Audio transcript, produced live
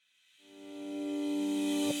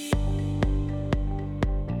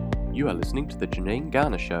You are listening to The Janine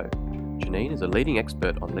Garner Show. Janine is a leading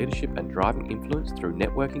expert on leadership and driving influence through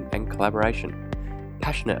networking and collaboration,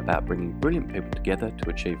 passionate about bringing brilliant people together to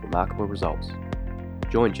achieve remarkable results.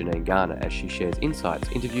 Join Janine Garner as she shares insights,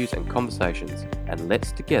 interviews and conversations, and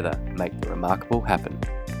let's together make the remarkable happen.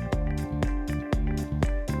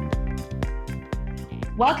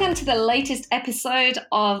 Welcome to the latest episode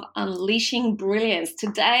of Unleashing Brilliance.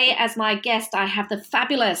 Today, as my guest, I have the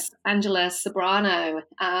fabulous Angela Sobrano.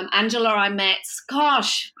 Angela, I met,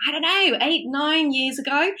 8, 9 years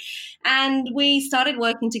ago. And we started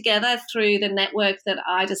working together through the network that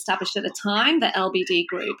I'd established at the time, the LBD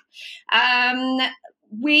Group.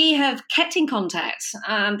 We have kept in contact.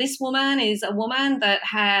 This woman is a woman that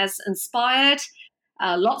has inspired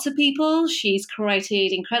lots of people. She's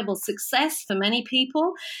created incredible success for many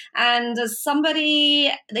people, and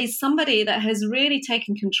somebody that has really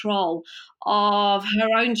taken control of her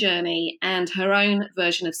own journey and her own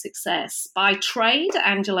version of success. By trade,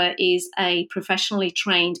 Angela is a professionally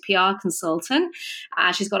trained PR consultant.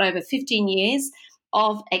 She's got over 15 years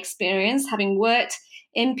of experience, having worked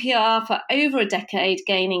in PR for over a decade,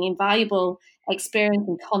 gaining invaluable experience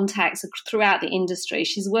and contacts throughout the industry.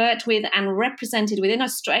 She's worked with and represented within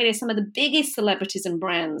Australia some of the biggest celebrities and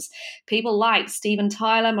brands, people like Steven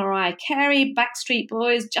Tyler, Mariah Carey, Backstreet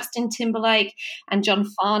Boys, Justin Timberlake, and John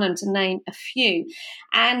Farnham, to name a few.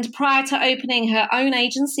 And prior to opening her own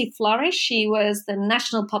agency, Flourish, she was the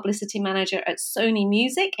national publicity manager at Sony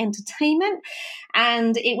Music Entertainment.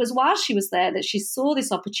 And it was while she was there that she saw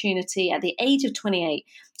this opportunity at the age of 28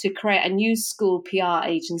 to create a new school PR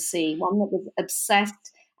agency, one that was obsessed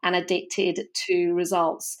and addicted to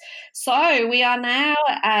results. So we are now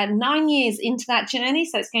 9 years into that journey,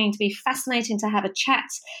 so it's going to be fascinating to have a chat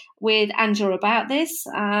with Angela about this.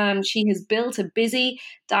 She has built a busy,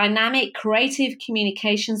 dynamic, creative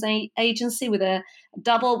communications agency within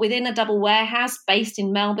a double warehouse based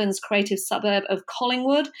in Melbourne's creative suburb of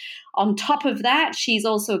Collingwood. On top of that, she's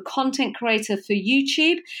also a content creator for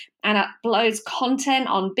YouTube and uploads content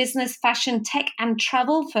on business, fashion, tech, and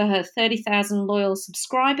travel for her 30,000 loyal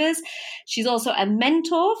subscribers. She's also a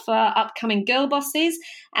mentor for upcoming girl bosses,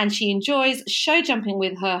 and she enjoys show jumping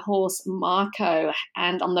with her horse, Marco.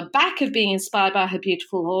 And on the back of being inspired by her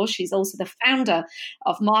beautiful horse, she's also the founder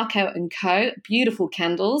of Marco & Co. Beautiful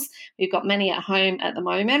candles. We've got many at home at the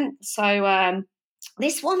moment. So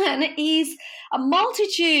this woman is a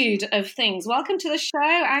multitude of things. Welcome to the show,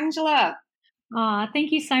 Angela. Oh,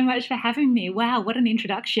 thank you so much for having me. Wow, what an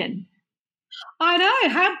introduction. I know.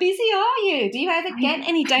 How busy are you? Do you ever get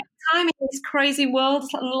any downtime in this crazy world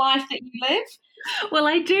and life that you live? Well,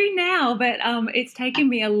 I do now, but it's taken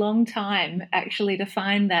me a long time actually to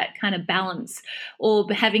find that kind of balance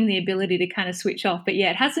or having the ability to kind of switch off. But yeah,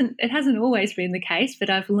 it hasn't always been the case, but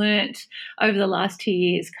I've learnt over the last 2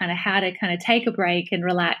 years kind of how to kind of take a break and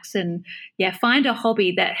relax and find a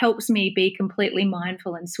hobby that helps me be completely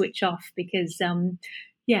mindful and switch off because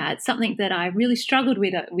it's something that I really struggled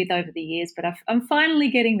with over the years, but I'm finally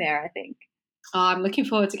getting there, I think. Oh, I'm looking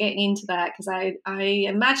forward to getting into that because I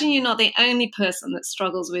imagine you're not the only person that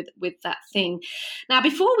struggles with that thing. Now,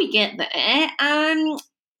 before we get there, can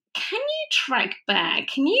you track back?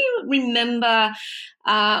 Can you remember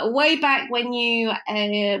way back when you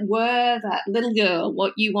were that little girl,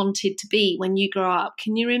 what you wanted to be when you grew up?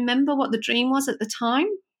 Can you remember what the dream was at the time?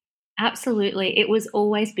 Absolutely. It was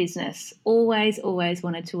always business. Always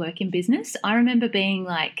wanted to work in business. I remember being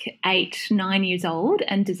like 8, 9 years old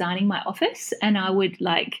and designing my office, and I would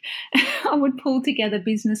I would pull together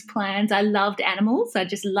business plans. I loved animals. I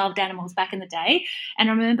just loved animals back in the day. And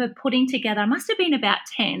I remember putting together, I must have been about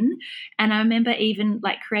 10, and I remember even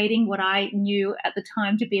creating what I knew at the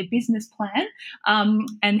time to be a business plan,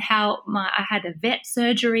 and how I had a vet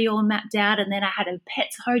surgery all mapped out, and then I had a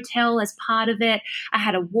pets hotel as part of it. I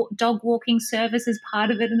had a dog walking service as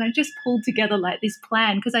part of it, and I just pulled together this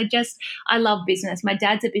plan because I love business. My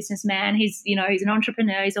dad's a businessman. He's an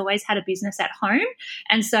entrepreneur. He's always had a business at home,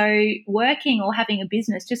 and so working or having a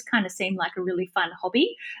business just kind of seemed like a really fun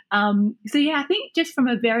hobby. I think just from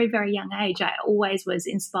a very, very young age, I always was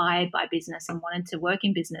inspired by business and wanted to work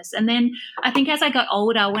in business. And then I think as I got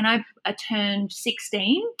older, when I turned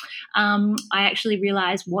 16, I actually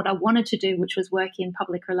realized what I wanted to do, which was work in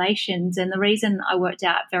public relations. And the reason I worked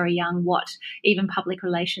out very young what even public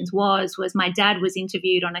relations was my dad was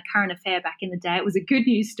interviewed on a current affair back in the day. It was a good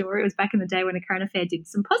news story. It was back in the day when a current affair did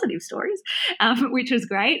some positive stories, which was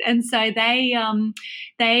great. And so they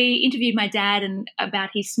interviewed my dad about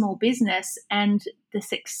his small business, and the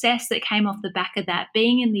success that came off the back of that,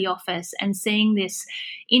 being in the office and seeing this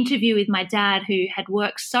interview with my dad, who had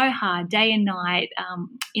worked so hard day and night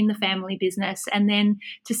in the family business, and then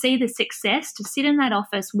to see the success, to sit in that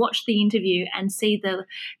office, watch the interview and see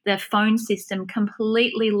the phone system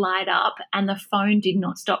completely light up, and the phone did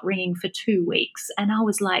not stop ringing for 2 weeks. And I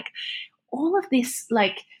was like, all of this,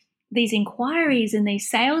 like, these inquiries and these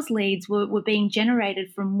sales leads were being generated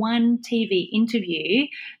from one TV interview.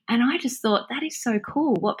 And I just thought, that is so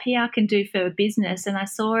cool what PR can do for a business. And I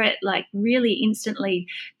saw it like really instantly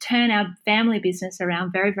turn our family business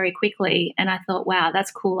around very, very quickly. And I thought, wow, that's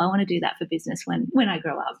cool. I want to do that for business when I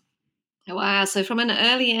grow up. Wow. So from an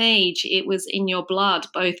early age, it was in your blood,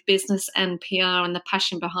 both business and PR, and the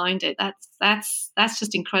passion behind it. That's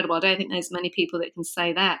just incredible. I don't think there's many people that can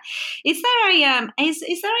say that. Is there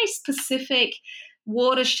a specific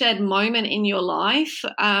watershed moment in your life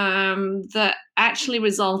that actually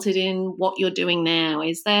resulted in what you're doing now?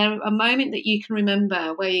 Is there a moment that you can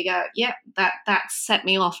remember where you go, yep, that set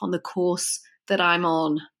me off on the course that I'm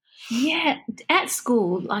on? Yeah, at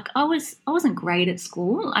school, like I wasn't great at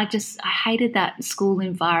school. I hated that school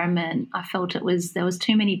environment. I felt there was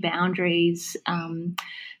too many boundaries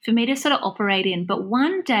for me to sort of operate in. But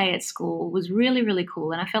one day at school was really, really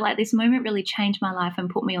cool. And I felt like this moment really changed my life and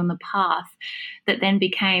put me on the path that then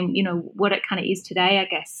became, what it kind of is today, I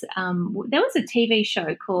guess. There was a TV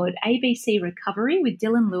show called ABC Recovery with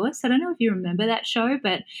Dylan Lewis. I don't know if you remember that show,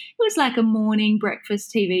 but it was like a morning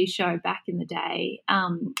breakfast TV show back in the day.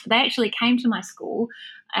 They actually came to my school.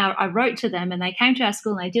 I wrote to them, and they came to our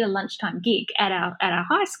school and they did a lunchtime gig at our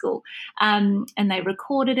high school, and they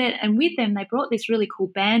recorded it. And with them, they brought this really cool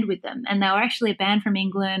band with them, and they were actually a band from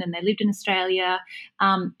England, and they lived in Australia.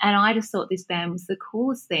 And I just thought this band was the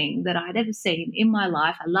coolest thing that I'd ever seen in my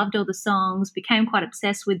life. I loved all the songs, became quite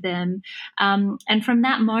obsessed with them, and from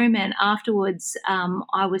that moment afterwards,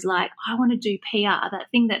 I was like, I want to do PR, that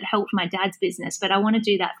thing that helped my dad's business, but I want to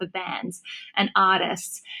do that for bands and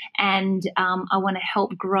artists, and I want to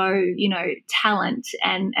help grow, talent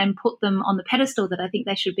and put them on the pedestal that I think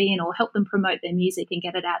they should be in, or help them promote their music and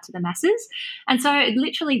get it out to the masses. And so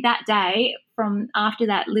literally that day, from after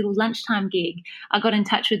that little lunchtime gig, I got in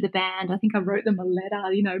touch with the band. I think I wrote them a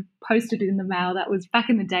letter, posted it in the mail. That was back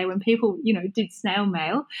in the day when people, did snail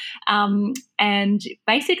mail. And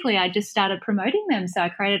basically I just started promoting them. So I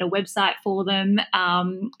created a website for them.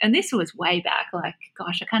 And this was way back, like,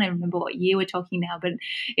 gosh, I can't even remember what year we're talking now, but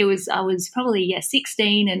I was probably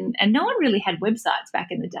 16, and no one really had websites back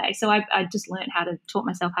in the day. So I just taught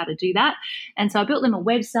myself how to do that. And so I built them a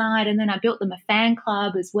website, and then I built them a fan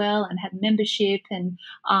club as well, and had membership, and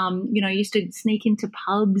used to sneak into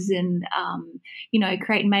pubs and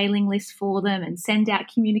create mailing lists for them and send out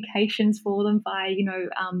communications for them via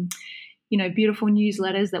beautiful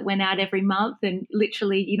newsletters that went out every month, and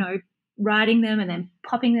literally writing them and then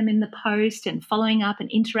popping them in the post and following up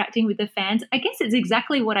and interacting with the fans. I guess it's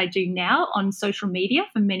exactly what I do now on social media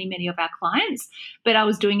for many, many of our clients, but I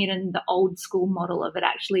was doing it in the old school model of it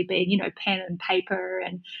actually being, pen and paper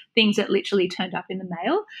and things that literally turned up in the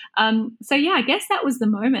mail. I guess that was the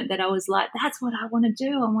moment that I was like, that's what I want to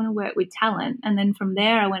do. I want to work with talent. And then from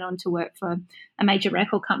there, I went on to work for a major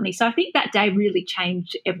record company. So I think that day really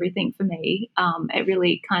changed everything for me. It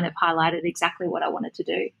really kind of highlighted exactly what I wanted to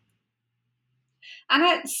do. And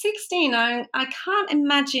at 16, I can't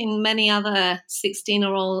imagine many other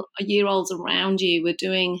 16-year-olds around you were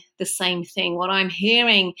doing the same thing. What I'm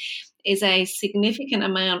hearing is a significant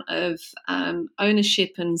amount of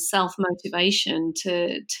ownership and self-motivation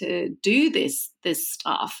to do this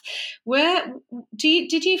stuff.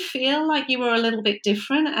 Did you feel like you were a little bit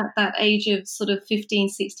different at that age of sort of 15,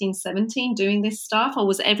 16, 17 doing this stuff, or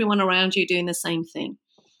was everyone around you doing the same thing?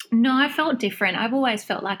 No, I felt different. I've always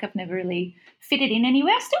felt like I've never really fitted in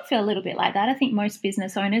anywhere. I still feel a little bit like that. I think most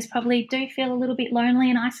business owners probably do feel a little bit lonely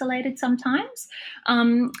and isolated sometimes.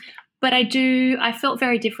 But I felt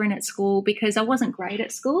very different at school because I wasn't great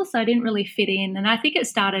at school, so I didn't really fit in. And I think it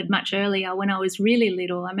started much earlier when I was really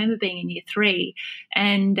little. I remember being in year 3,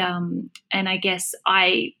 and I guess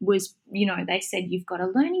I was, they said, you've got a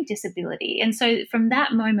learning disability. And so from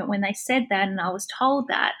that moment when they said that and I was told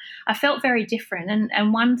that, I felt very different.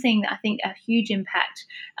 And one thing that I think a huge impact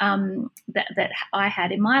that I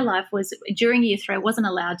had in my life was during year 3, I wasn't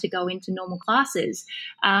allowed to go into normal classes.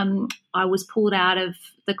 I was pulled out of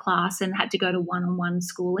the class and had to go to one-on-one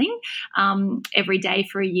schooling every day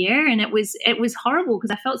for a year, and it was horrible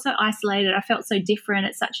because I felt so isolated. I felt so different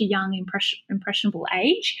at such a young, impressionable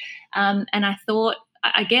age, and I thought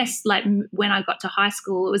I guess like when I got to high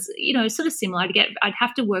school, it was, sort of similar. I'd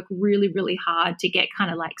have to work really, really hard to get kind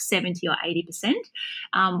of like 70 or 80%.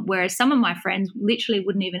 Whereas some of my friends literally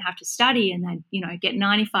wouldn't even have to study and they'd, get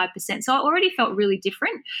 95%. So I already felt really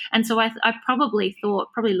different. And so I probably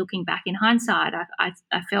looking back in hindsight,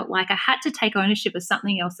 I felt like I had to take ownership of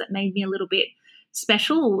something else that made me a little bit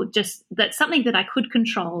special, or just that's something that I could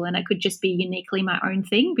control and I could just be uniquely my own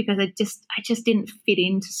thing, because I just didn't fit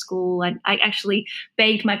into school. I actually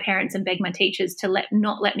begged my parents and begged my teachers to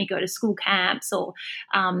not let me go to school camps, or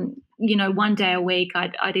one day a week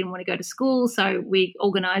I didn't want to go to school, so we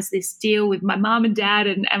organised this deal with my mum and dad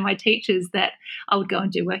and my teachers that I would go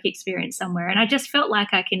and do work experience somewhere. And I just felt like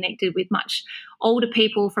I connected with much older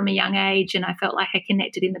people from a young age, and I felt like I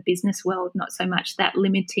connected in the business world, not so much that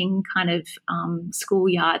limiting kind of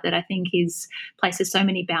schoolyard that I think places so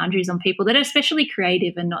many boundaries on people that are especially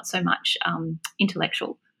creative and not so much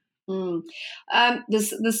intellectual.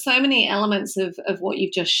 There's so many elements of what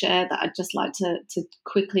you've just shared that I'd just like to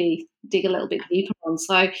quickly dig a little bit deeper on.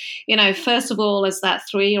 So, first of all, as that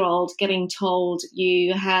 3-year-old getting told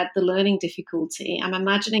you had the learning difficulty, I'm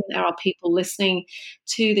imagining there are people listening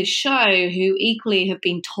to this show who equally have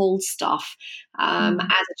been told stuff as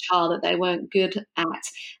a child that they weren't good at.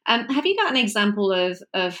 Have you got an example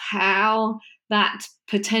of how that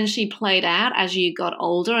potentially played out as you got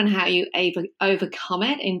older and how you overcome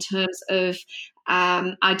it in terms of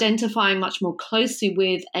identifying much more closely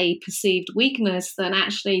with a perceived weakness than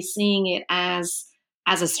actually seeing it as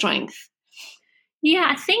a strength?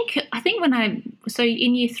 Yeah, I think so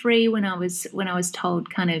in year 3 when I was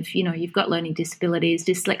told kind of, you've got learning disabilities,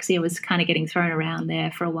 dyslexia was kind of getting thrown around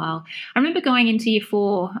there for a while. I remember going into year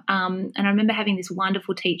 4 and I remember having this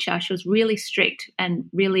wonderful teacher. She was really strict and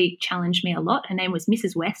really challenged me a lot. Her name was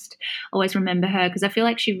Mrs. West. I always remember her because I feel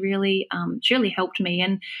like she really helped me.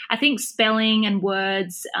 And I think spelling and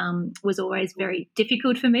words was always very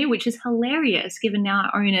difficult for me, which is hilarious given now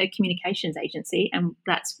I own a communications agency, and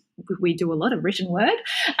we do a lot of written word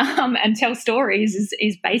and tell stories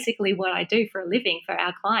is basically what I do for a living for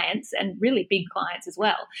our clients, and really big clients as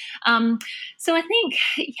well. So I think,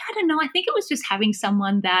 I don't know, I think it was just having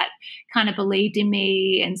someone that kind of believed in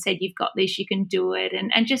me and said, you've got this, you can do it,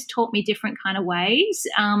 and just taught me different kind of ways.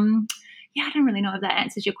 I don't really know if that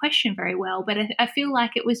answers your question very well, but I feel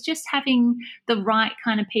like it was just having the right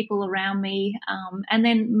kind of people around me. And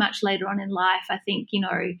then much later on in life, I think,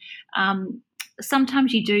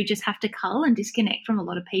 sometimes you do just have to cull and disconnect from a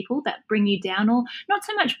lot of people that bring you down, or not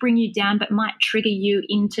so much bring you down, but might trigger you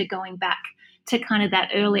into going back to kind of that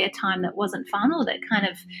earlier time that wasn't fun, or that kind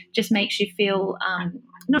of just makes you feel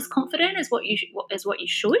not as confident as what you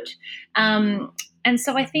should. And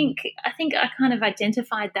so I think I kind of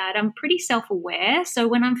identified that. I'm pretty self-aware. So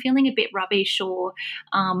when I'm feeling a bit rubbish or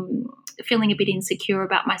feeling a bit insecure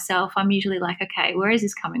about myself, I'm usually like, okay, where is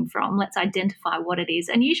this coming from? Let's identify what it is.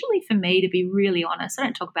 And usually for me, to be really honest, I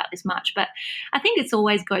don't talk about this much, but I think it's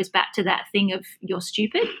always goes back to that thing of you're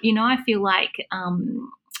stupid. I feel like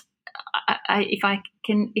if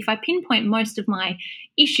I pinpoint most of my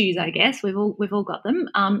issues, I guess we've all got them.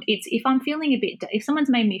 It's if I'm feeling if someone's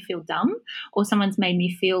made me feel dumb, or someone's made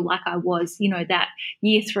me feel like I was, that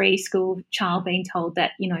year 3 school child being told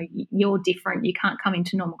that, you're different, you can't come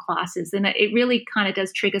into normal classes, then it really kind of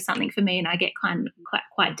does trigger something for me, and I get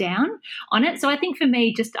quite down on it. So I think for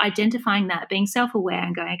me, just identifying that, being self-aware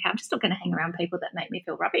and going, okay, I'm just not going to hang around people that make me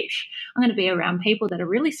feel rubbish. I'm going to be around people that are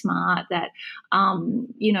really smart, that,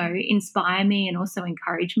 inspire me and also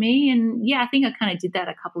encourage me. And I think I kind of did that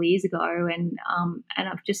a couple of years ago, and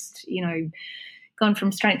I've just gone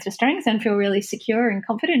from strength to strength and feel really secure and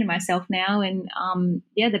confident in myself now, and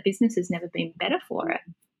the business has never been better for it.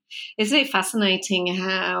 Isn't it fascinating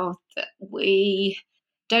how we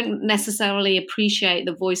don't necessarily appreciate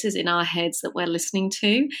the voices in our heads that we're listening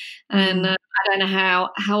to? And I don't know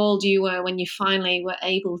how old you were when you finally were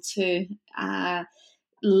able to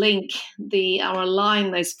link or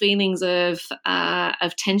align those feelings of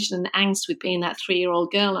tension and angst with being that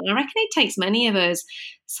 3-year-old girl. And I reckon it takes many of us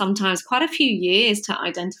sometimes quite a few years to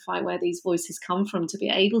identify where these voices come from, to be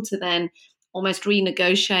able to then almost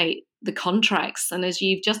renegotiate the contracts. And as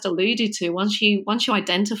you've just alluded to, once you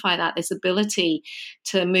identify that, this ability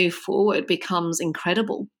to move forward becomes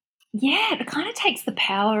incredible. Yeah, it kind of takes the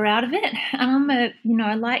power out of it. And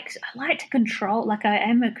I like to control, like I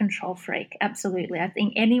am a control freak. Absolutely. I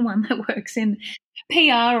think anyone that works in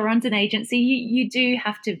PR or runs an agency, you do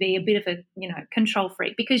have to be a bit of a, control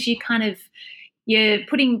freak, because you kind of, you're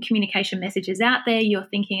putting communication messages out there. You're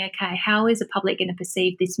thinking, okay, how is the public going to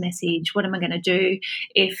perceive this message? What am I going to do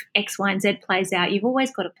if X, Y, and Z plays out? You've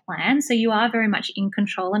always got a plan. So you are very much in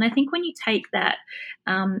control. And I think when you take that,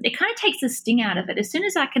 it kind of takes the sting out of it. As soon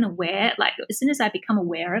as I become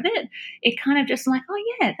aware of it, it kind of just like, oh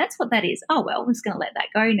yeah, that's what that is. Oh, well, I'm just going to let that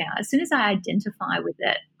go now. As soon as I identify with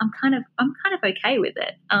it, I'm kind of okay with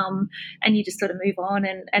it. And you just sort of move on.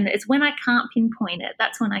 And it's when I can't pinpoint it,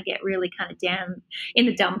 that's when I get really kind of down in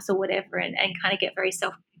the dumps or whatever, and kind of get very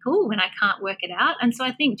self-critical when I can't work it out. And so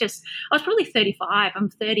I think I was probably 35. I'm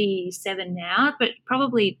 37 now, but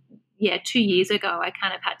probably 2 years ago I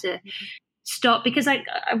kind of had to stop, because I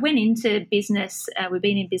went into business. We've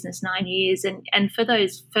been in business 9 years, and for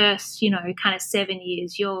those first kind of 7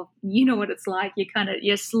 years, you know what it's like.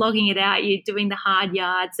 You're slogging it out. You're doing the hard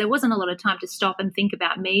yards. There wasn't a lot of time to stop and think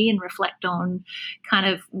about me and reflect on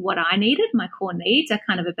kind of what I needed, my core needs. I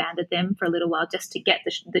kind of abandoned them for a little while just to get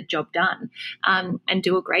the job done, and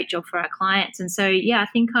do a great job for our clients. And so I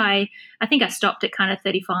think I stopped at kind of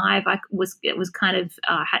 35. I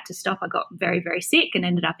had to stop. I got very, very sick and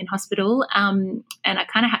ended up in hospital. And I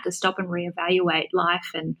kind of had to stop and reevaluate life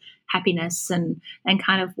and happiness and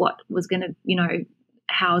kind of what was going to,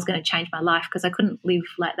 how I was going to change my life, because I couldn't live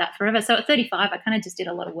like that forever. So at 35, I kind of just did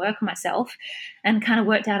a lot of work on myself and kind of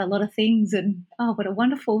worked out a lot of things. And what a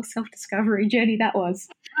wonderful self-discovery journey that was.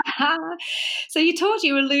 So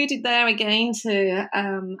you alluded there again to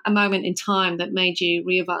a moment in time that made you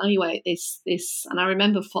reevaluate this. And I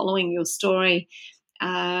remember following your story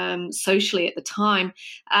socially at the time,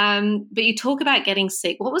 but you talk about getting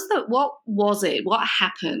sick. What was it? What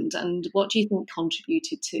happened, and what do you think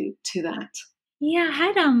contributed to that? Yeah,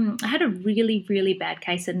 I had a really, really bad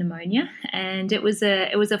case of pneumonia, and it was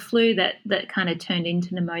a flu that kind of turned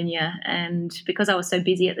into pneumonia. And because I was so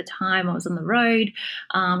busy at the time, I was on the road.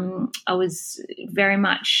 I was very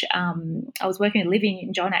much I was working with Living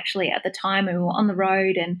and John actually at the time, and we were on the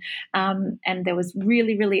road, and there was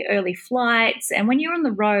really, really early flights. And when you're on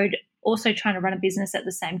the road, also trying to run a business at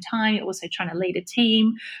the same time, you're also trying to lead a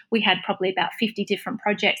team. We had probably about 50 different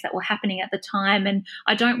projects that were happening at the time, and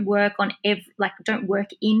I don't work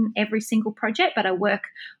in every single project, but I work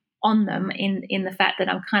on them in the fact that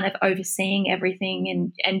I'm kind of overseeing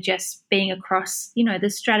everything and just being across, the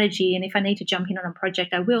strategy. And if I need to jump in on a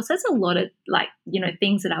project, I will. So it's a lot of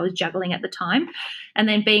things that I was juggling at the time. And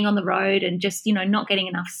then being on the road and just, not getting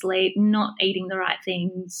enough sleep, not eating the right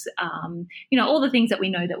things, all the things that we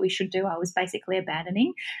know that we should do, I was basically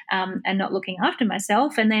abandoning and not looking after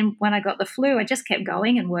myself. And then when I got the flu, I just kept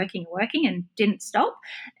going and working and didn't stop.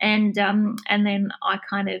 And then I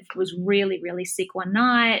kind of was really, really sick one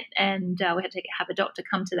night, and we had to have a doctor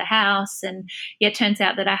come to the house. And it turns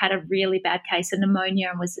out that I had a really bad case of pneumonia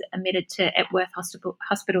and was admitted to Epworth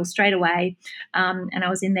Hospital straight away. And I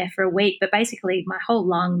was in there for a week. But basically my whole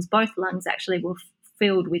lungs, both lungs actually, were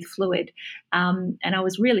filled with fluid. And I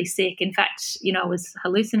was really sick. In fact, I was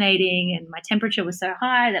hallucinating, and my temperature was so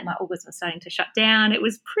high that my organs were starting to shut down. It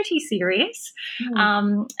was pretty serious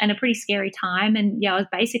and a pretty scary time. And I was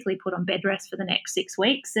basically put on bed rest for the next 6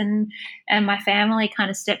 weeks. And my family kind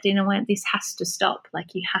of stepped in and went, this has to stop.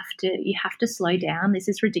 Like, you have to slow down. This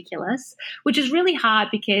is ridiculous, which is really hard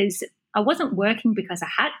because I wasn't working because I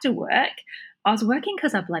had to work. I was working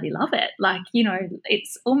because I bloody love it.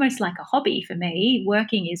 It's almost like a hobby for me.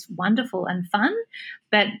 Working is wonderful and fun,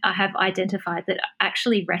 but I have identified that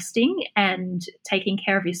actually resting and taking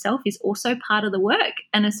care of yourself is also part of the work.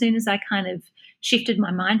 And as soon as I kind of shifted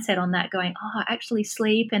my mindset on that, going, actually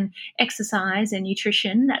sleep and exercise and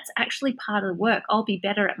nutrition, that's actually part of the work. I'll be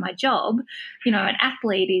better at my job. An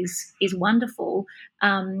athlete is wonderful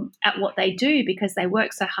at what they do because they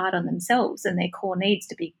work so hard on themselves and their core needs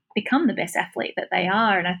to become the best athlete that they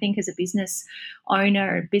are. And I think as a business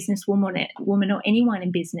owner, a business woman or anyone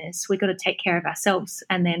in business, we've got to take care of ourselves,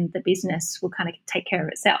 and then the business will kind of take care of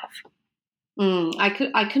itself. I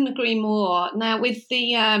couldn't agree more. Now with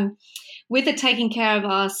the taking care of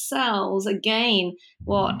ourselves, again,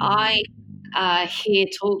 what I hear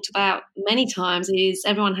talked about many times is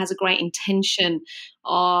everyone has a great intention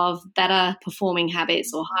of better performing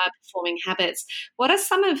habits or higher performing habits. What are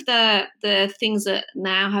some of the things that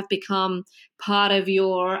now have become part of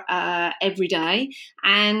your everyday,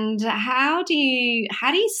 and how do you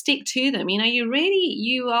stick to them?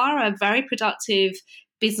 You are a very productive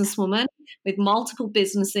businesswoman with multiple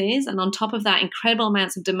businesses, and on top of that, incredible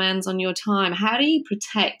amounts of demands on your time. How do you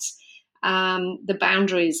protect the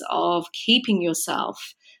boundaries of keeping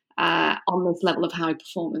yourself on this level of high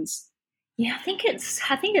performance? Yeah, I think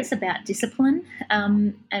it's about discipline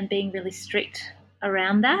and being really strict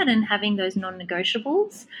around that and having those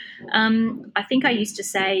non-negotiables. I think I used to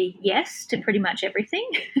say yes to pretty much everything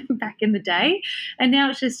back in the day, and now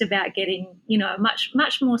it's just about getting,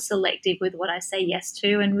 much more selective with what I say yes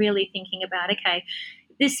to, and really thinking about, okay,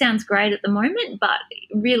 this sounds great at the moment, but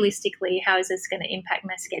realistically, how is this going to impact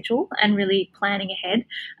my schedule, and really planning ahead.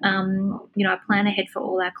 I plan ahead for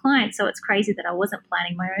all our clients, so it's crazy that I wasn't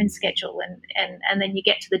planning my own schedule. And then you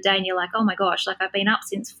get to the day and you're like, oh my gosh, like I've been up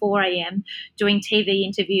since 4 a.m. doing TV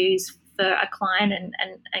interviews for a client and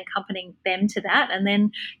accompanying them to that, and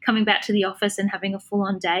then coming back to the office and having a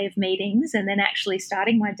full-on day of meetings, and then actually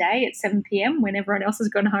starting my day at 7 p.m. when everyone else has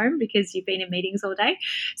gone home because you've been in meetings all day.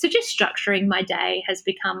 So just structuring my day has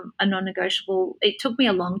become a non-negotiable. It took me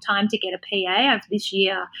a long time to get a PA. This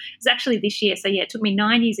year. So yeah, it took me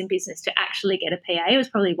 9 years in business to actually get a PA. It was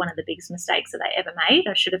probably one of the biggest mistakes that I ever made.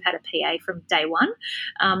 I should have had a PA from day one,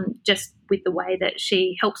 just with the way that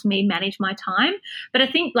she helps me manage my time. But I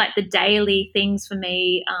think like the daily things for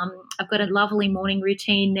me, I've got a lovely morning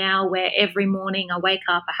routine now where every morning I wake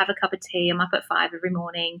up, I have a cup of tea, I'm up at 5 every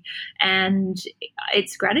morning, and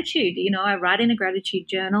it's gratitude. I write in a gratitude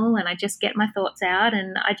journal and I just get my thoughts out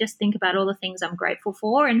and I just think about all the things I'm grateful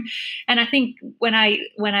for. And I think when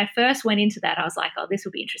I first went into that, I was like, oh, this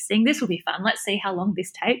will be interesting. This will be fun. Let's see how long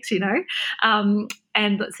this takes,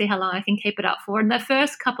 and let's see how long I can keep it up for. And the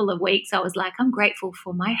first couple of weeks, I was like, I'm grateful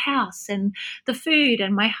for my house and the food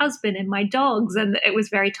and my husband and my dogs. And it was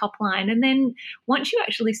very top line. And then once you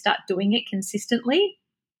actually start doing it consistently,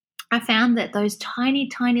 I found that those tiny,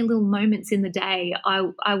 tiny little moments in the day,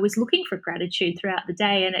 I was looking for gratitude throughout the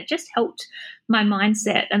day, and it just helped my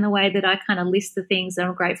mindset and the way that I kind of list the things that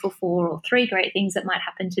I'm grateful for, or 3 great things that might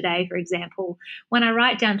happen today, for example. When I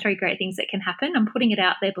write down 3 great things that can happen, I'm putting it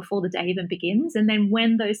out there before the day even begins. And then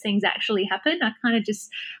when those things actually happen, I kind of just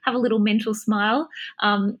have a little mental smile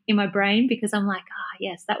in my brain, because I'm like,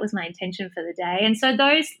 yes, that was my intention for the day. And so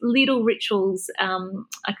those little rituals,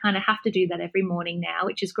 I kind of have to do that every morning now,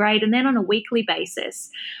 which is great. And then on a weekly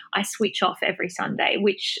basis, I switch off every Sunday,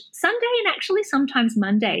 and actually sometimes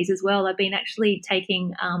Mondays as well. I've been actually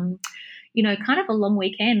taking kind of a long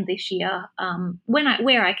weekend this year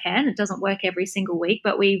where I can. It doesn't work every single week,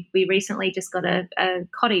 but we recently just got a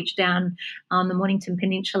cottage down on the Mornington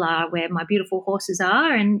Peninsula where my beautiful horses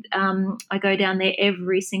are, and I go down there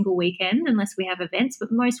every single weekend unless we have events,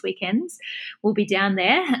 but most weekends we'll be down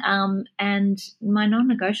there. And my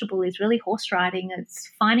non-negotiable is really horse riding.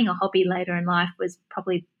 It's finding a hobby later in life was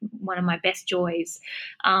probably one of my best joys,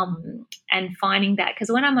 and finding that, because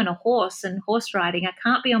when I'm on a horse and horse riding, I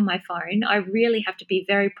can't be on my phone. I really have to be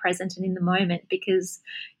very present and in the moment, because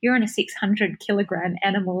you're on a 600 kilogram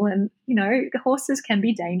animal, and horses can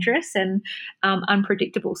be dangerous and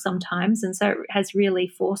unpredictable sometimes, and so it has really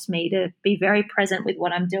forced me to be very present with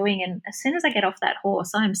what I'm doing. And as soon as I get off that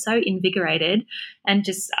horse, I'm so invigorated, and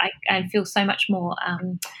just I feel so much more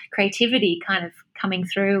creativity kind of coming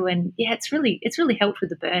through. And yeah, it's really helped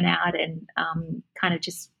with the burnout and kind of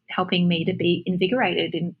just helping me to be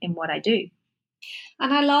invigorated in what I do.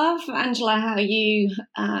 And I love, Angela, how you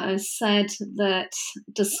said that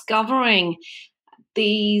discovering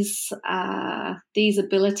these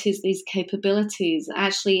abilities, these capabilities,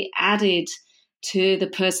 actually added to the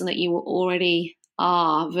person that you were already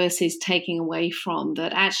are versus taking away from.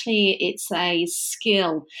 That actually it's a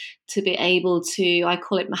skill to be able to, I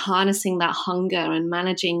call it harnessing that hunger and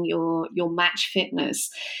managing your match fitness.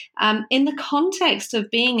 In the context of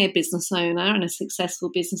being a business owner and a successful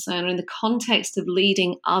business owner, in the context of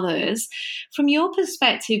leading others, from your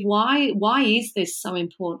perspective, why is this so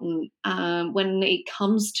important when it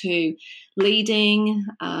comes to leading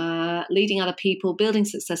other people, building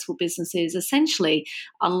successful businesses, essentially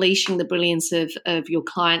unleashing the brilliance of your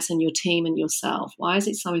clients and your team and yourself? Why is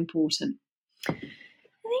it so important?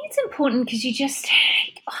 I think it's important because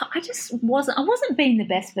I wasn't being the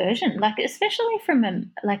best version, like especially from a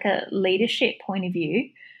leadership point of view.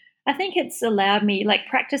 I think it's allowed me, like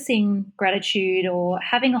practicing gratitude or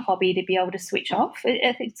having a hobby, to be able to switch off.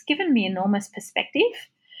 It's given me enormous perspective.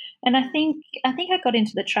 And I think I got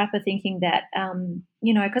into the trap of thinking that,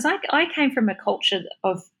 because I came from a culture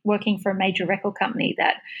of working for a major record company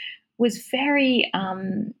that was very,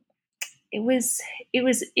 it was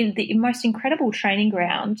in the most incredible training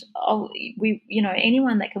ground.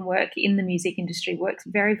 Anyone that can work in the music industry works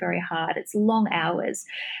very, very hard. It's long hours.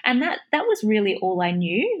 And that was really all I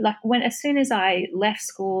knew. Like as soon as I left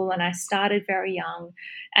school and I started very young,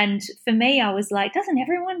 and for me, I was like, doesn't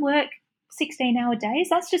everyone work 16-hour days?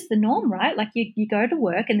 That's just the norm, right? Like you go to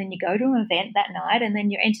work and then you go to an event that night and then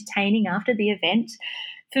you're entertaining after the event.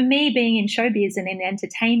 For me, being in showbiz and in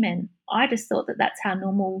entertainment, I just thought that that's how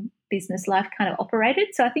normal business life kind of operated.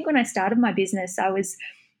 So I think when I started my business,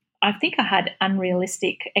 I think I had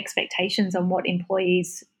unrealistic expectations on what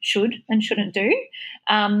employees should and shouldn't do.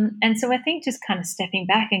 And so I think just kind of stepping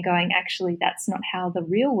back and going, actually, that's not how the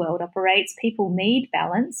real world operates. People need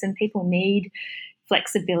balance and people need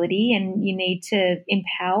flexibility, and you need to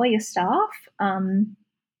empower your staff.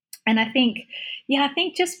 And I think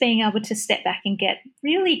just being able to step back and get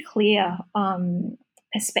really clear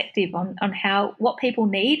perspective on what people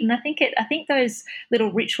need, and I think those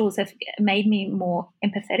little rituals have made me more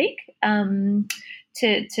empathetic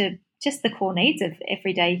to just the core needs of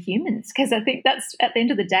everyday humans, because I think that's, at the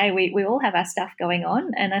end of the day, we all have our stuff going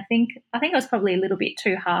on, and I think I was probably a little bit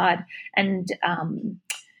too hard and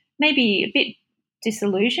maybe a bit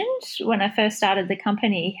disillusioned when I first started the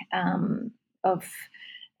company of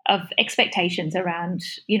expectations around,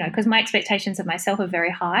 because my expectations of myself are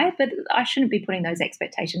very high, but I shouldn't be putting those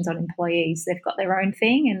expectations on employees. They've got their own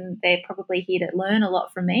thing and they're probably here to learn a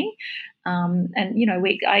lot from me. And,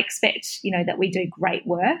 I expect, that we do great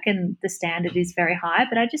work and the standard is very high,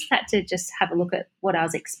 but I just had to just have a look at what I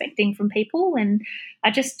was expecting from people. And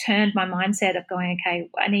I just turned my mindset of going, okay,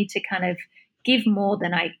 I need to kind of give more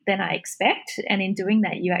than I expect, and in doing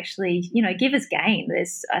that, you actually, give as gain.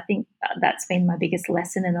 I think that's been my biggest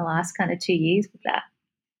lesson in the last kind of 2 years with that.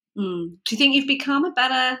 Do you think you've become a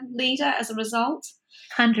better leader as a result?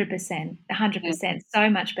 100%, so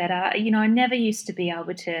much better. I never used to be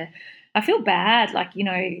able to. I feel bad,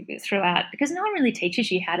 throughout, because no one really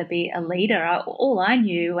teaches you how to be a leader. All I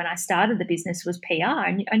knew when I started the business was PR.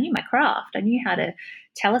 I knew my craft. I knew how to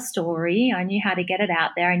tell a story. I knew how to get it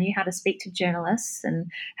out there. I knew how to speak to journalists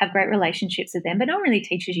and have great relationships with them. But no one really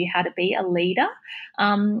teaches you how to be a leader.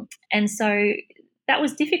 And so that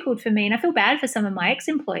was difficult for me. And I feel bad for some of my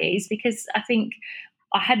ex-employees, because I think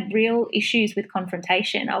I had real issues with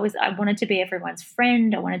confrontation. I wanted to be everyone's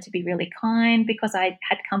friend. I wanted to be really kind, because I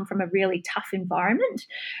had come from a really tough environment.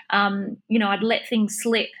 I'd let things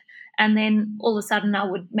slip, and then all of a sudden I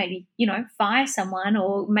would maybe, fire someone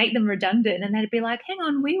or make them redundant, and they'd be like, hang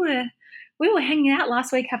on, we were hanging out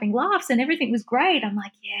last week having laughs and everything was great. I'm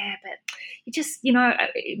like, yeah, but it just,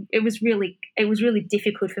 it was really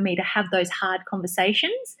difficult for me to have those hard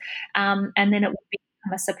conversations. And then it would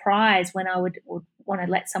become a surprise when I would want to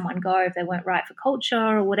let someone go if they weren't right for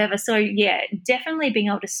culture or whatever. So, yeah, definitely being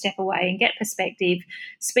able to step away and get perspective,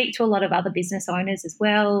 speak to a lot of other business owners as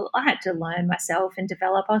well. I had to learn myself and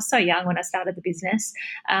develop. I was so young when I started the business.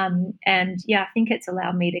 And, yeah, I think it's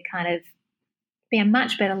allowed me to kind of be a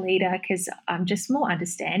much better leader, because I'm just more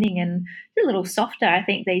understanding and a little softer, I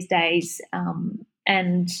think, these days.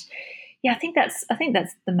 And yeah, I think that's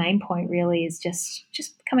the main point, really, is just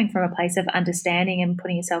coming from a place of understanding and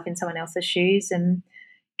putting yourself in someone else's shoes. And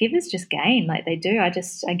givers just gain, like they do. I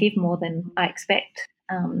give more than I expect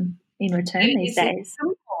in return these days.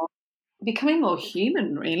 Becoming more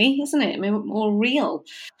human, really, isn't it? I mean, more real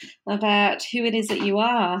about who it is that you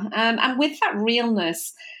are. And with that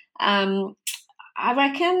realness, I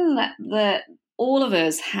reckon that all of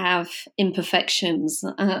us have imperfections,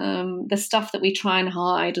 the stuff that we try and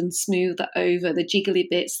hide and smooth over, the jiggly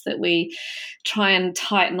bits that we try and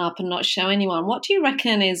tighten up and not show anyone. What do you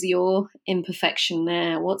reckon is your imperfection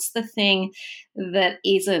there? What's the thing that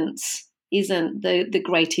isn't the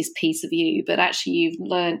greatest piece of you, but actually you've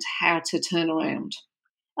learned how to turn around?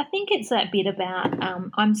 I think it's that bit about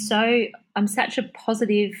I'm such a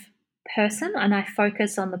positive person, and I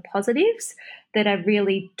focus on the positives, that I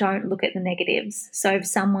really don't look at the negatives. So if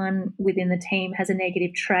someone within the team has a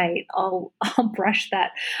negative trait, I'll brush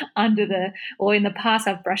that or in the past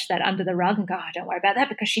I've brushed that under the rug and go, oh, don't worry about that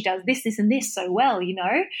because she does this, this and this so well,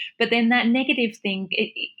 But then that negative thing,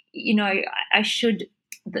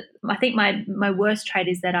 I think my worst trait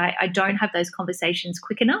is that I don't have those conversations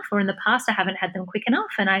quick enough, or in the past I haven't had them quick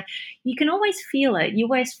enough, and you can always feel it. You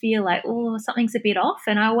always feel like, oh, something's a bit off,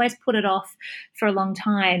 and I always put it off for a long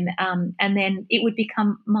time, and then it would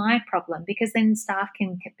become my problem, because then staff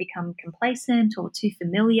can become complacent or too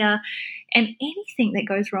familiar, and anything that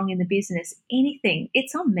goes wrong in the business,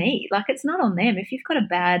 it's on me. Like, it's not on them. If you've got a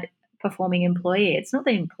bad performing employee, it's not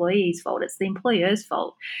the employee's fault, it's the employer's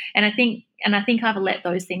fault. And I think I've let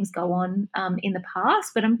those things go on in the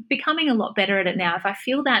past, but I'm becoming a lot better at it now. If I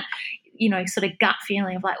feel that, sort of gut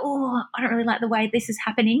feeling of like, oh, I don't really like the way this is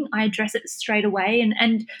happening, I address it straight away,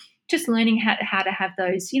 and just learning how to have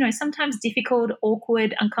those, sometimes difficult,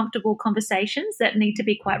 awkward, uncomfortable conversations that need to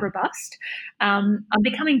be quite robust. I'm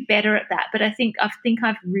becoming better at that, but I think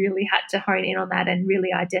I've really had to hone in on that and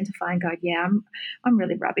really identify and go, yeah, I'm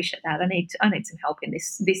really rubbish at that. I need some help in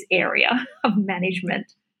this area of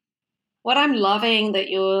management. What I'm loving that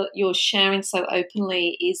you're sharing so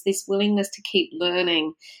openly is this willingness to keep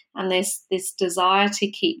learning and this desire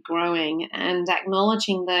to keep growing and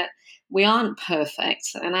acknowledging that we aren't perfect,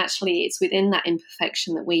 and actually it's within that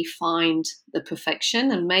imperfection that we find the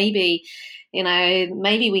perfection. And maybe,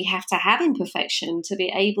 maybe we have to have imperfection to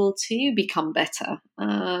be able to become better.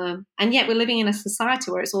 And yet we're living in a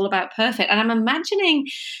society where it's all about perfect. And I'm imagining,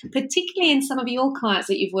 particularly in some of your clients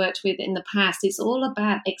that you've worked with in the past, it's all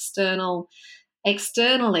about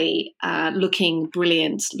externally looking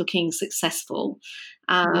brilliant, looking successful.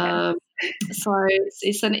 Yeah. So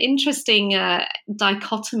it's an interesting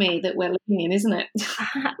dichotomy that we're living in, isn't it?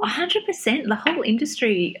 100%. The whole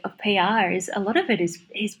industry of PR a lot of it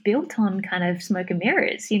is built on kind of smoke and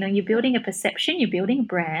mirrors. You're building a perception, you're building a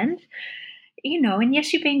brand, and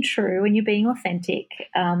yes, you're being true and you're being authentic.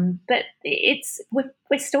 But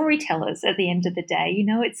we're storytellers at the end of the day.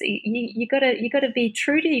 It's you gotta be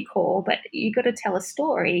true to your core, but you got to tell a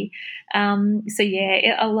story. So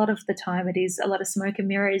yeah, a lot of the time it is a lot of smoke and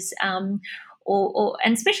mirrors. And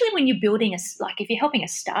especially when you're building if you're helping a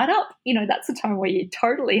startup, that's the time where you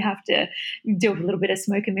totally have to do a little bit of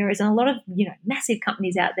smoke and mirrors. And a lot of, massive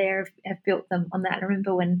companies out there have built them on that. I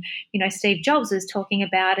remember when, Steve Jobs was talking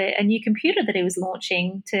about it, a new computer that he was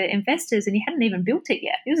launching to investors, and he hadn't even built it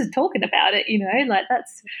yet. He was just talking about it,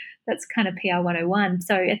 that's kind of PR 101.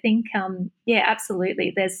 So I think, yeah,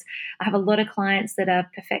 absolutely. I have a lot of clients that are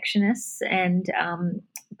perfectionists, and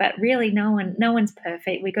but really no one's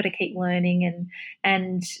perfect. We've got to keep learning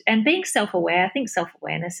and being self-aware. I think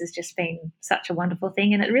self-awareness has just been such a wonderful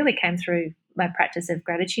thing, and it really came through my practice of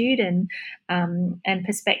gratitude and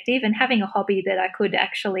perspective, and having a hobby that I could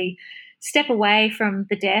actually step away from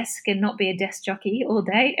the desk and not be a desk jockey all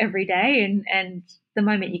day, every day. And the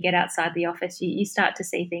moment you get outside the office, you start to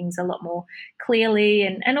see things a lot more clearly.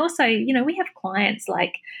 And also, we have clients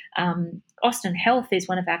like Austin Health is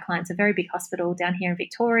one of our clients, a very big hospital down here in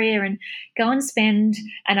Victoria, and go and spend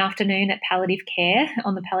an afternoon at palliative care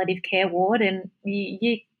on the palliative care ward, and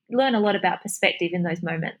you learn a lot about perspective in those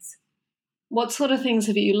moments. What sort of things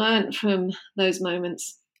have you learned from those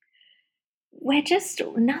moments?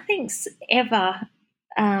 Nothing's ever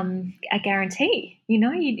a guarantee.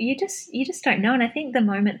 You just don't know. And I think the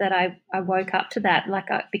moment that I woke up to that,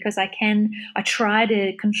 because I try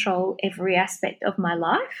to control every aspect of my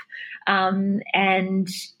life, and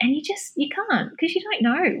you can't, because you don't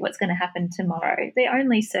know what's going to happen tomorrow. The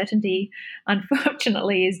only certainty,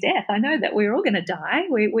 unfortunately, is death. I know that we're all going to die.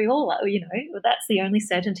 We all, that's the only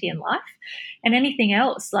certainty in life. And anything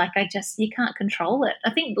else, you can't control it.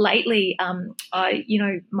 I think lately,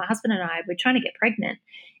 my husband and I were trying to get pregnant,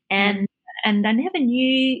 and I never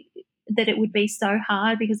knew that it would be so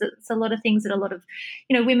hard, because it's a lot of things that a lot of,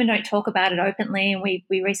 women don't talk about it openly. And we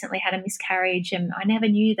recently had a miscarriage, and I never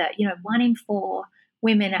knew that, 1 in 4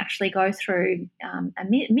 women actually go through a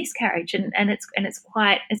miscarriage, and it's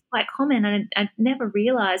quite common. And I never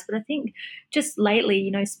realized, but I think just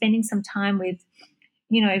lately, spending some time with,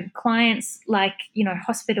 clients like,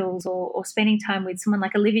 hospitals, or spending time with someone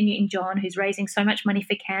like Olivia Newton-John, who's raising so much money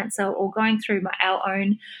for cancer, or going through our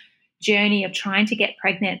own journey of trying to get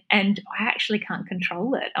pregnant. And I actually can't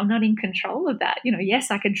control it. I'm not in control of that. Yes,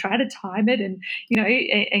 I can try to time it and,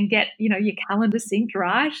 and get, your calendar synced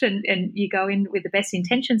right, and you go in with the best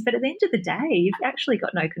intentions. But at the end of the day, you've actually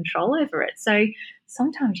got no control over it. So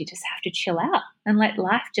sometimes you just have to chill out and let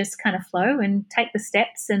life just kind of flow, and take the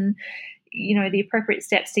steps and, the appropriate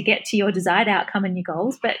steps to get to your desired outcome and your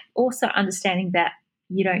goals, but also understanding that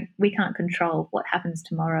we can't control what happens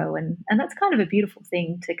tomorrow. And that's kind of a beautiful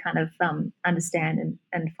thing to kind of understand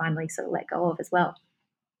and finally sort of let go of as well.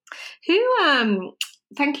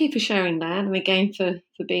 Thank you for sharing that, and again for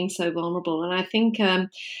being so vulnerable. And I think,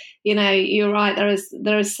 you're right.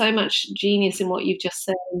 There is so much genius in what you've just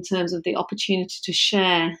said, in terms of the opportunity to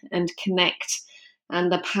share and connect, and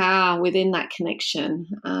the power within that connection,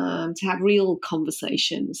 to have real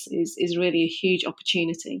conversations is really a huge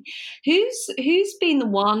opportunity. Who's been the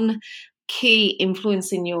one key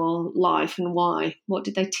influence in your life, and why? What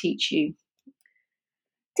did they teach you?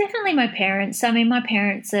 Definitely my parents. I mean, my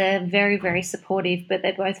parents are very, very supportive, but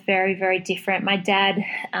they're both very, very different. My dad,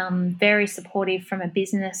 very supportive from a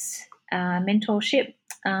business mentorship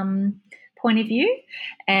point of view,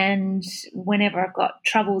 and whenever I've got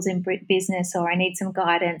troubles in business or I need some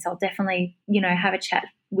guidance, I'll definitely, have a chat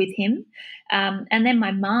with him. And then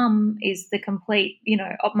my mum is the complete,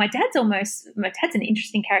 my dad's an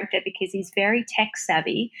interesting character because he's very tech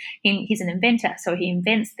savvy. He's an inventor, so he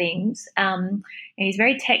invents things. And he's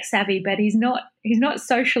very tech savvy, but he's not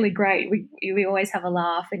socially great. We always have a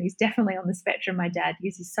laugh, and he's definitely on the spectrum, my dad,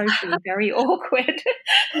 because he's socially very awkward.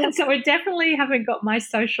 So I definitely haven't got my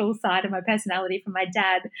social side of my personality from my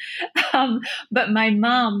dad. But my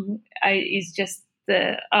mum is just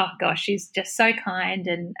she's just so kind,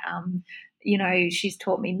 and she's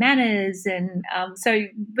taught me manners, and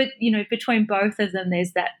between both of them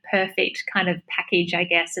there's that perfect kind of package, I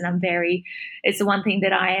guess. And it's the one thing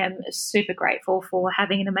that I am super grateful for,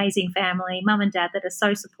 having an amazing family, mum and dad, that are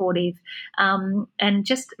so supportive, and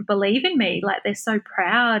just believe in me. Like, they're so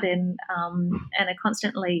proud, and are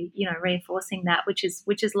constantly reinforcing that, which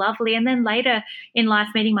is lovely. And then later in life,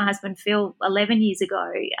 meeting my husband Phil 11 years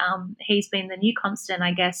ago, he's been the new constant,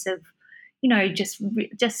 I guess, of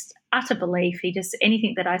just utter belief.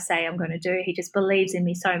 Anything that I say I'm going to do, he just believes in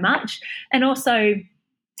me so much. And also,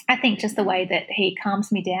 I think just the way that he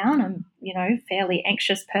calms me down. I'm, fairly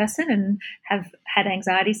anxious person and have had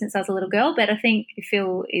anxiety since I was a little girl, but I think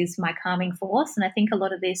Phil is my calming force. And I think a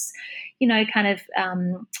lot of this, kind of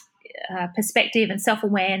perspective and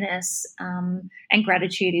self-awareness and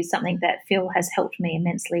gratitude is something that Phil has helped me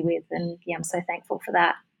immensely with. And, I'm so thankful for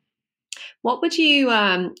that. What would you,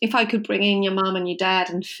 if I could bring in your mum and your dad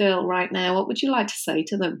and Phil right now, what would you like to say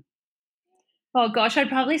to them? Oh gosh, I'd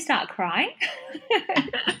probably start crying.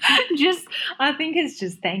 I think it's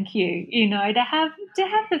just thank you, to have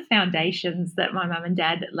the foundations that my mum and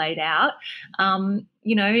dad laid out. And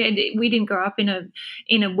we didn't grow up in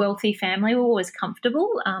a wealthy family. We were always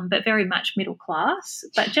comfortable, but very much middle class.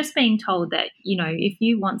 But just being told that, if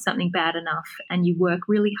you want something bad enough and you work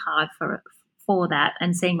really hard for that,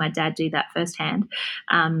 and seeing my dad do that firsthand,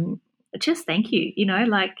 just thank you.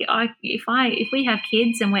 If we have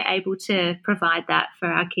kids and we're able to provide that for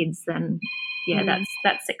our kids, then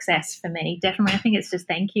that's success for me. Definitely. I think it's just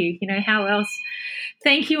thank you. How else?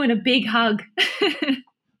 Thank you and a big hug.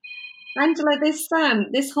 Angela,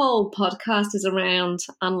 this whole podcast is around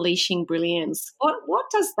unleashing brilliance. What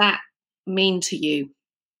does that mean to you?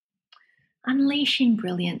 Unleashing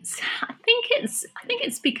brilliance. I think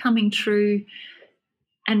it's becoming true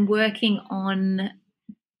and working on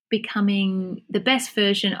becoming the best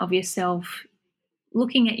version of yourself,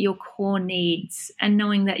 looking at your core needs and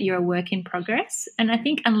knowing that you're a work in progress. And I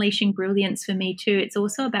think unleashing brilliance for me too, it's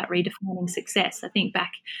also about redefining success. I think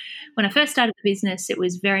back when I first started the business, it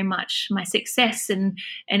was very much my success. And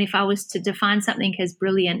if I was to define something as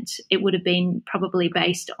brilliant, it would have been probably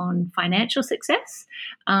based on financial success.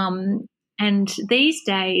 And these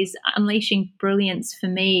days, unleashing brilliance for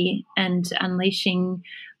me and unleashing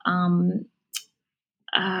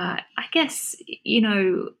I guess,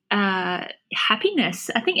 happiness.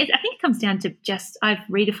 I think it comes down to just, I've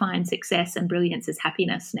redefined success and brilliance as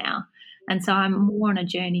happiness now. And so I'm more on a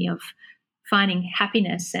journey of finding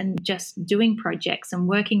happiness and just doing projects and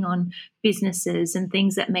working on businesses and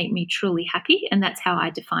things that make me truly happy. And that's how I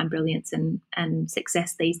define brilliance and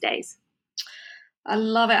success these days. I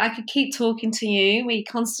love it. I could keep talking to you. We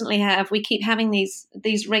keep having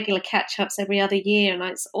these regular catch-ups every other year, and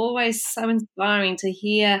it's always so inspiring to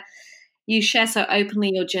hear you share so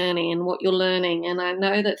openly your journey and what you're learning. And I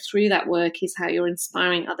know that through that work is how you're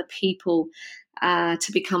inspiring other people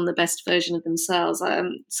to become the best version of themselves.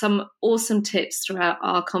 Some awesome tips throughout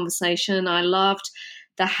our conversation. I loved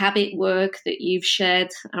the habit work that you've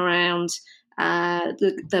shared around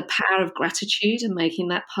the power of gratitude and making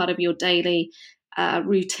that part of your daily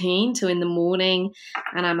routine to in the morning,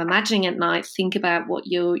 and I'm imagining at night, think about what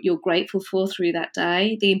you're grateful for through that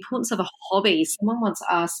day. The importance of a hobby. Someone once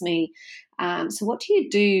asked me, so what do you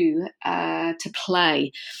do to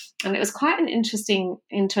play? And it was quite an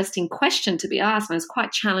interesting question to be asked, and I was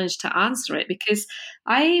quite challenged to answer it, because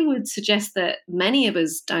I would suggest that many of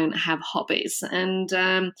us don't have hobbies, and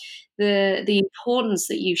the importance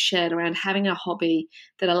that you've shared around having a hobby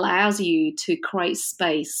that allows you to create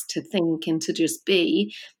space to think and to just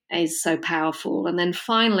be is so powerful. And then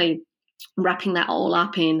finally, wrapping that all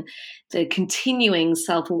up in the continuing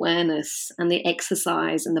self-awareness and the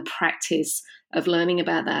exercise and the practice of learning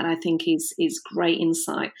about that, I think is great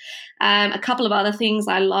insight. A couple of other things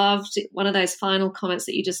I loved. One of those final comments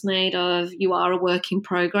that you just made of you are a work in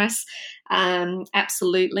progress.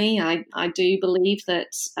 Absolutely. I do believe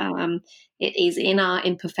that it is in our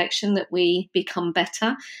imperfection that we become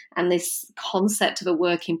better. And this concept of a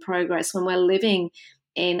work in progress, when we're living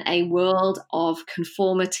in a world of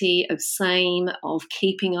conformity, of same, of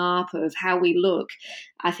keeping up, of how we look,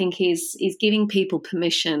 I think is giving people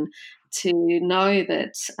permission to know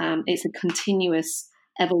that it's a continuous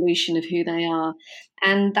evolution of who they are.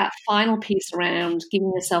 And that final piece around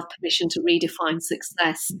giving yourself permission to redefine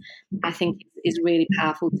success, I think is really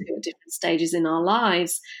powerful too at different stages in our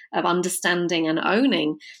lives of understanding and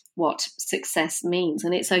owning what success means.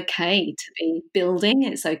 And it's okay to be building,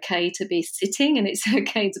 it's okay to be sitting, and it's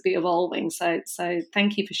okay to be evolving. So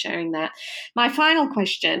thank you for sharing that. My final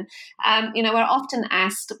question, we're often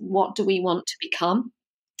asked, what do we want to become?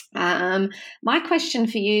 My question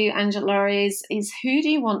for you, Angela, is who do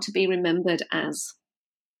you want to be remembered as?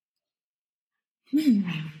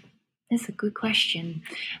 That's a good question.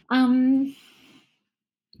 I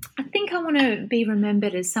think I want to be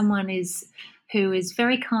remembered as someone who is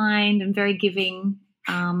very kind and very giving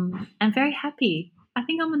and very happy. I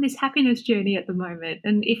think I'm on this happiness journey at the moment,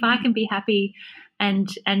 and if I can be happy and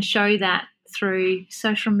show that through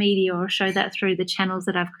social media or show that through the channels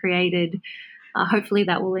that I've created, hopefully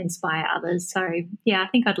that will inspire others. So, yeah, I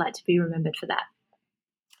think I'd like to be remembered for that.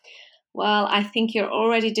 Well, I think you're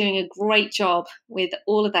already doing a great job with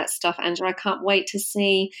all of that stuff, Angela. I can't wait to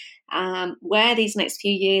see where these next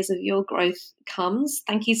few years of your growth comes.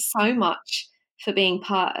 Thank you so much for being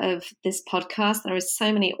part of this podcast. There are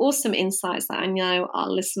so many awesome insights that I know our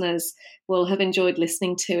listeners will have enjoyed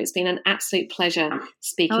listening to. It's been an absolute pleasure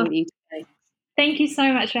speaking with you today. Thank you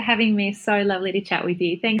so much for having me. So lovely to chat with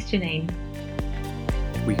you. Thanks, Janine.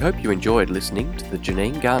 We hope you enjoyed listening to The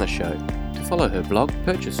Janine Garner Show. To follow her blog,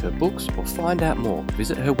 purchase her books, or find out more,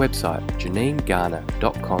 visit her website,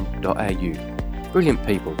 janinegarner.com.au. Brilliant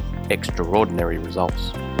people, extraordinary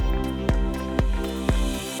results.